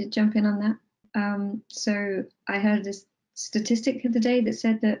happy to jump in on that. So I heard this statistic the other day that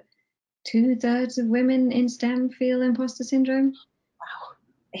said that 2/3 of women in STEM feel imposter syndrome. Wow.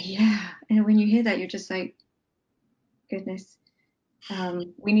 Yeah, and when you hear that, you're just like, goodness,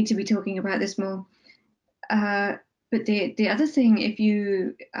 we need to be talking about this more. But the other thing, if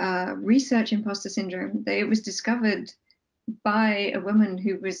you research imposter syndrome, it was discovered by a woman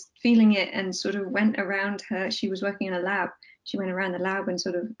who was feeling it and sort of went around her. She was working in a lab. She went around the lab and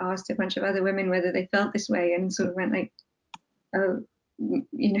sort of asked a bunch of other women whether they felt this way, and sort of went like, oh,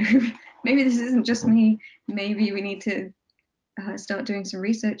 you know, maybe this isn't just me. Maybe we need to start doing some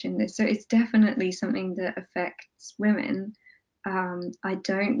research in this. So it's definitely something that affects women. I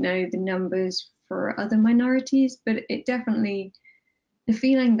don't know the numbers for other minorities, but it definitely, the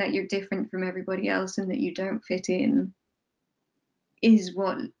feeling that you're different from everybody else and that you don't fit in is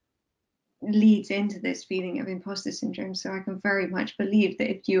what leads into this feeling of imposter syndrome. So I can very much believe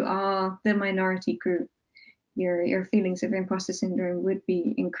that if you are the minority group, your feelings of imposter syndrome would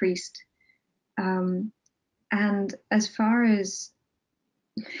be increased. And as far as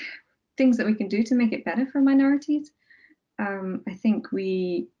things that we can do to make it better for minorities, I think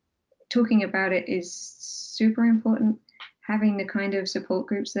talking about it is super important. Having the kind of support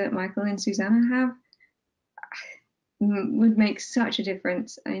groups that Michael and Susanna have would make such a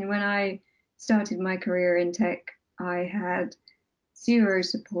difference. I mean, when I started my career in tech, I had zero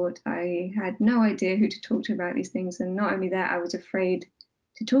support. I had no idea who to talk to about these things. And not only that, I was afraid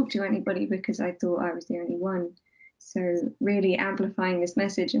to talk to anybody because I thought I was the only one. So really amplifying this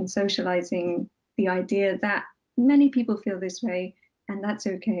message and socializing the idea that many people feel this way and that's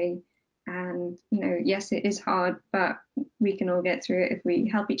okay. And, you know, yes, it is hard, but we can all get through it if we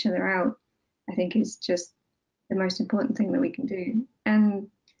help each other out, I think is just the most important thing that we can do. And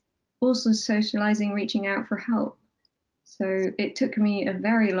also socializing, reaching out for help. So it took me a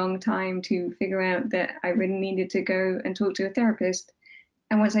very long time to figure out that I really needed to go and talk to a therapist.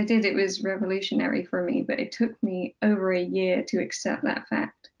 And once I did, it was revolutionary for me, but it took me over a year to accept that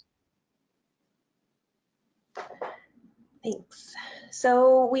fact. Thanks.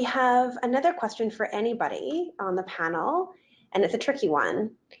 So we have another question for anybody on the panel, and it's a tricky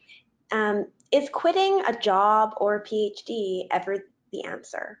one. Is quitting a job or a PhD ever the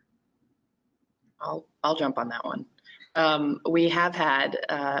answer? I'll jump on that one. We have had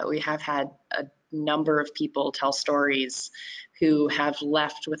a number of people tell stories who have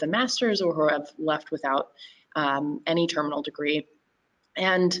left with a master's or who have left without any terminal degree,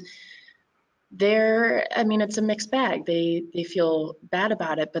 and it's a mixed bag. They feel bad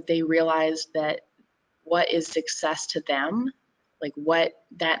about it, but they realize that what is success to them, like what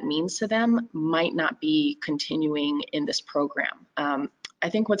that means to them, might not be continuing in this program. I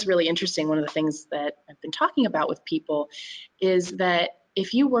think what's really interesting, one of the things that I've been talking about with people is that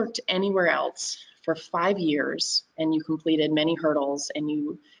if you worked anywhere else for 5 years and you completed many hurdles and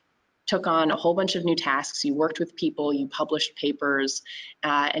you took on a whole bunch of new tasks, you worked with people, you published papers,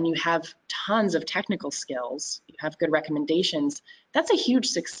 and you have tons of technical skills, you have good recommendations, that's a huge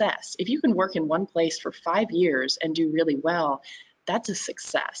success. If you can work in one place for 5 years and do really well, that's a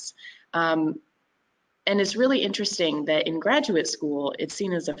success. And it's really interesting that in graduate school, it's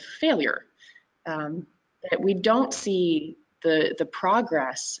seen as a failure, that we don't see the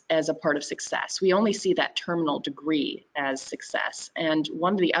progress as a part of success. We only see that terminal degree as success. And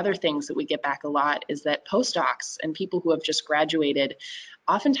one of the other things that we get back a lot is that postdocs and people who have just graduated,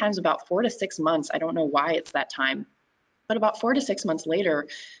 oftentimes about 4 to 6 months, I don't know why it's that time, but about 4 to 6 months later,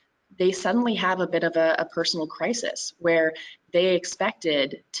 they suddenly have a bit of a personal crisis where they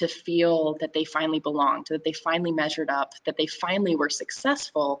expected to feel that they finally belonged, that they finally measured up, that they finally were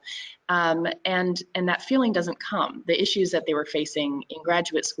successful, and that feeling doesn't come. The issues that they were facing in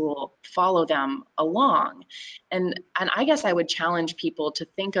graduate school follow them along, and I guess I would challenge people to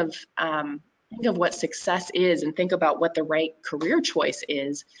think of what success is and think about what the right career choice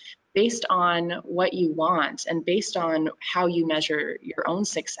is, based on what you want and based on how you measure your own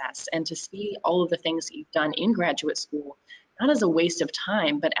success, and to see all of the things that you've done in graduate school, not as a waste of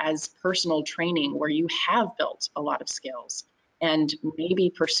time, but as personal training where you have built a lot of skills. And maybe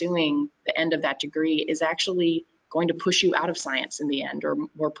pursuing the end of that degree is actually going to push you out of science in the end,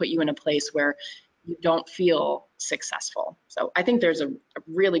 or put you in a place where you don't feel successful. So I think there's a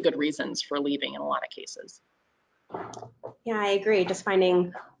really good reasons for leaving in a lot of cases. Yeah, I agree. Just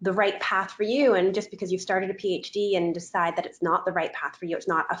finding the right path for you, and just because you've started a PhD and decide that it's not the right path for you, it's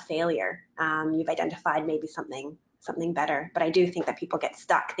not a failure. You've identified maybe something something better. But I do think that people get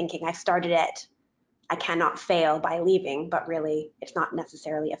stuck thinking, I started it, I cannot fail by leaving, but really it's not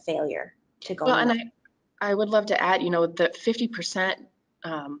necessarily a failure to go. Well, and I would love to add, you know, the 50%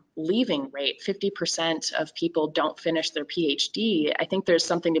 leaving rate, 50% of people don't finish their PhD. I think there's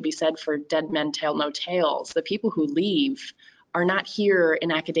something to be said for dead men tell no tales. The people who leave are not here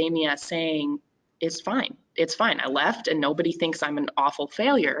in academia saying, it's fine, I left and nobody thinks I'm an awful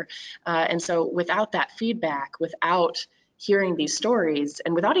failure. And so without that feedback, without hearing these stories,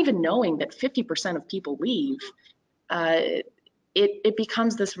 and without even knowing that 50% of people leave, it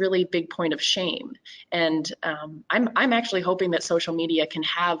becomes this really big point of shame. And I'm actually hoping that social media can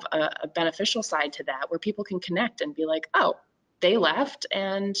have a beneficial side to that, where people can connect and be like, oh, they left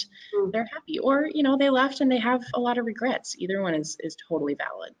and they're happy, or, you know, they left and they have a lot of regrets. Either one is totally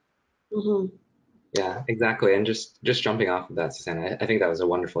valid. Mm-hmm. Yeah, exactly. And just jumping off of that, Susanna, I think that was a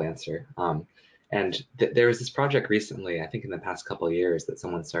wonderful answer. And there was this project recently, I think in the past couple of years, that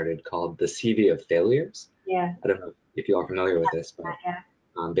someone started called the CV of Failures. Yeah. I don't know if you are familiar with this,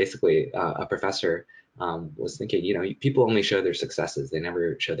 but basically a professor was thinking, you know, people only show their successes, they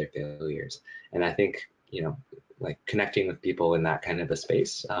never show their failures. And I think, you know, like connecting with people in that kind of a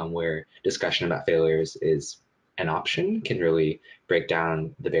space where discussion about failures is an option can really break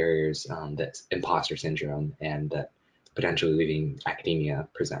down the barriers that imposter syndrome and that potentially leaving academia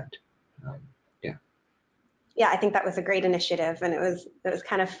present. Yeah, I think that was a great initiative, and it was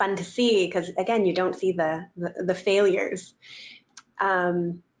kind of fun to see, because again, you don't see the failures.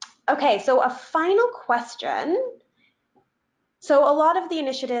 Okay, so a final question. So a lot of the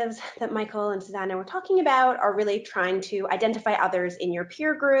initiatives that Michael and Susanna were talking about are really trying to identify others in your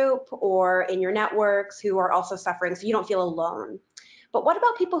peer group or in your networks who are also suffering, so you don't feel alone. But what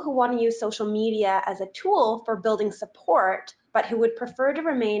about people who want to use social media as a tool for building support, but who would prefer to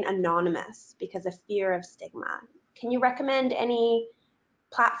remain anonymous because of fear of stigma? Can you recommend any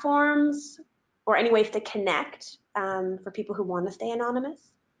platforms or any ways to connect for people who want to stay anonymous?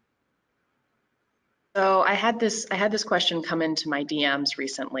 So I had this question come into my DMs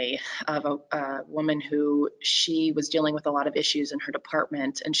recently of a woman who, she was dealing with a lot of issues in her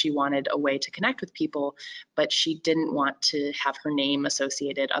department, and she wanted a way to connect with people, but she didn't want to have her name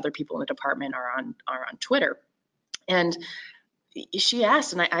associated. Other people in the department are on Twitter. And she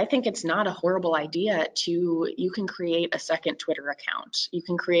asked, and I think it's not a horrible idea, you can create a second Twitter account. You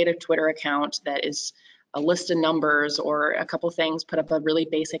can create a Twitter account that is a list of numbers or a couple things, put up a really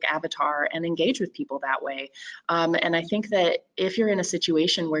basic avatar and engage with people that way. And I think that if you're in a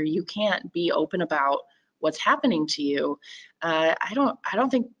situation where you can't be open about what's happening to you, I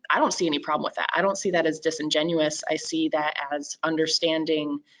don't see any problem with that. I don't see that as disingenuous. I see that as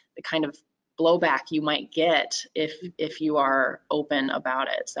understanding the kind of blowback you might get if you are open about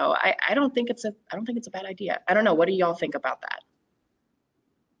it. So I don't think it's a bad idea. I don't know. What do y'all think about that?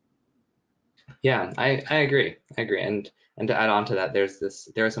 Yeah, I agree. And to add on to that,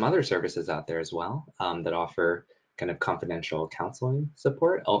 there are some other services out there as well that offer kind of confidential counseling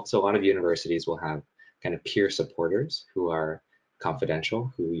support. Also, a lot of universities will have kind of peer supporters who are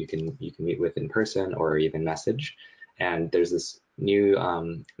confidential, who you can meet with in person or even message. And there's this new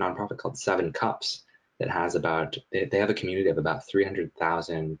nonprofit called 7 Cups that has they have a community of about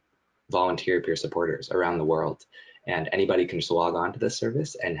 300,000 volunteer peer supporters around the world. And anybody can just log on to this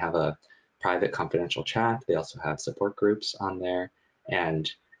service and have a private confidential chat. They also have support groups on there.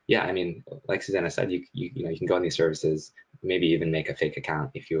 And yeah, I mean, like Susanna said, you can go on these services, maybe even make a fake account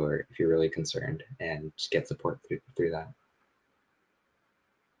if you're really concerned, and just get support through that.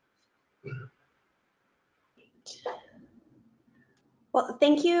 Well,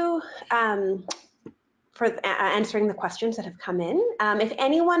 thank you for answering the questions that have come in. If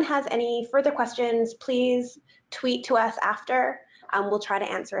anyone has any further questions, please tweet to us after. We'll try to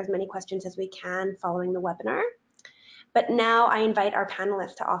answer as many questions as we can following the webinar. But now I invite our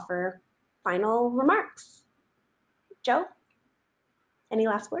panelists to offer final remarks. Joe, any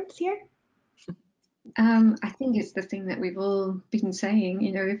last words here? I think it's the thing that we've all been saying.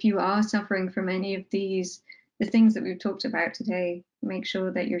 You know, if you are suffering from any of the things that we've talked about today, make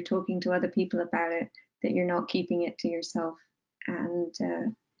sure that you're talking to other people about it, that you're not keeping it to yourself, and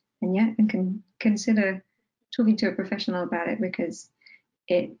consider talking to a professional about it, because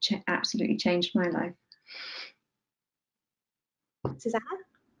it absolutely changed my life. Susanna?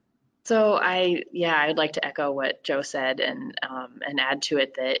 So I'd like to echo what Joe said and add to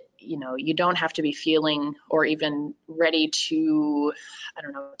it that, you know, you don't have to be feeling or even ready to, I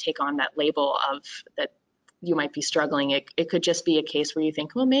don't know, take on that label of that you might be struggling. It could just be a case where you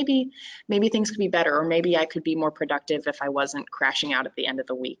think, well, maybe things could be better, or maybe I could be more productive if I wasn't crashing out at the end of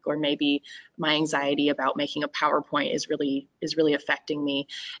the week, or maybe my anxiety about making a PowerPoint is really affecting me.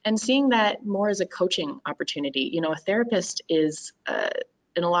 And seeing that more as a coaching opportunity. You know, a therapist is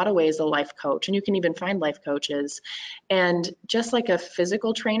in a lot of ways a life coach, and you can even find life coaches. And just like a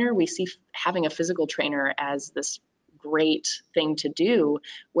physical trainer, we see having a physical trainer as this great thing to do,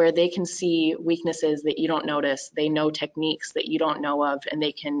 where they can see weaknesses that you don't notice, they know techniques that you don't know of, and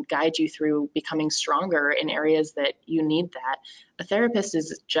they can guide you through becoming stronger in areas that you need that. A therapist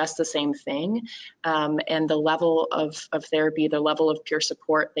is just the same thing, and the level of therapy, the level of peer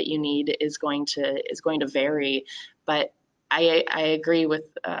support that you need is going to vary. But I agree with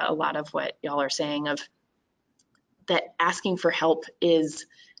a lot of what y'all are saying, of that asking for help is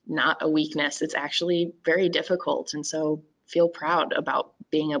not a weakness. It's actually very difficult. And so feel proud about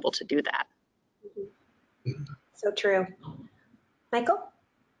being able to do that. So true. Michael?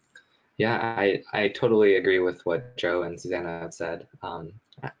 Yeah, I totally agree with what Joe and Susanna have said.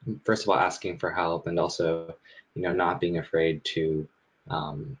 First of all, asking for help, and also, you know, not being afraid to,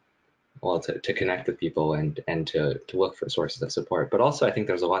 to connect with people and to look for sources of support. But also, I think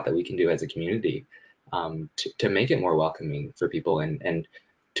there's a lot that we can do as a community to make it more welcoming for people, and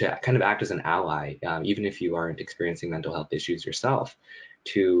to kind of act as an ally, even if you aren't experiencing mental health issues yourself,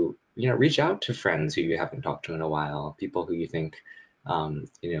 to, you know, reach out to friends who you haven't talked to in a while, people who you think,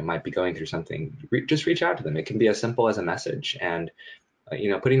 you know, might be going through something. Just reach out to them. It can be as simple as a message, and you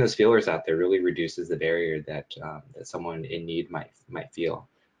know, putting those feelers out there really reduces the barrier that that someone in need might feel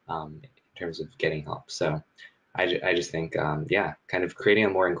in terms of getting help. So I just think, yeah, kind of creating a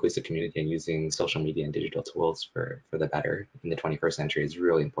more inclusive community and using social media and digital tools for the better in the 21st century is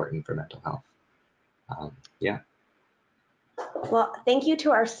really important for mental health. Yeah. Well, thank you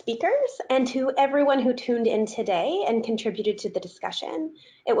to our speakers and to everyone who tuned in today and contributed to the discussion.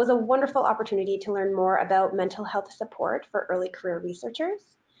 It was a wonderful opportunity to learn more about mental health support for early career researchers.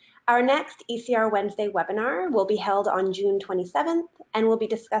 Our next ECR Wednesday webinar will be held on June 27th, and we'll be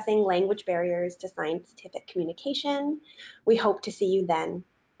discussing language barriers to scientific communication. We hope to see you then,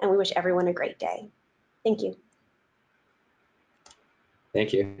 and we wish everyone a great day. Thank you.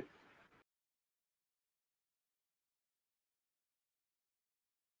 Thank you.